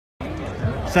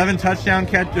7 touchdown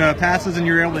passes, and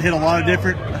you're able to hit a lot of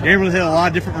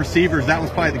different receivers. That was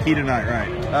probably the key tonight,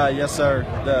 right? Yes, sir.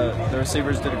 The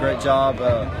receivers did a great job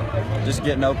just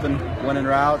getting open, winning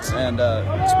routes, and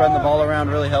spreading the ball around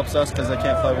really helps us because they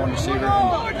can't play one receiver.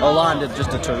 And O-line did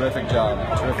just a terrific job.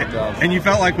 And you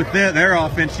felt like with their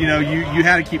offense, you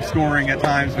had to keep scoring at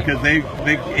times because they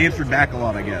answered back a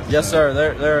lot, I guess. Yes, sir.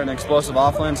 They're an explosive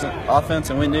offense,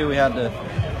 and we knew we had to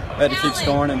keep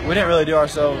scoring, and we didn't really do our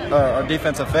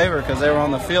defense a favor because they were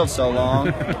on the field so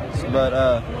long.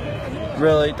 But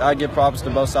really, I give props to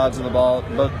both sides of the ball.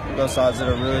 Both sides did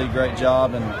a really great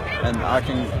job, and I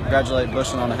congratulate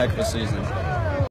Bushland on a heck of a season.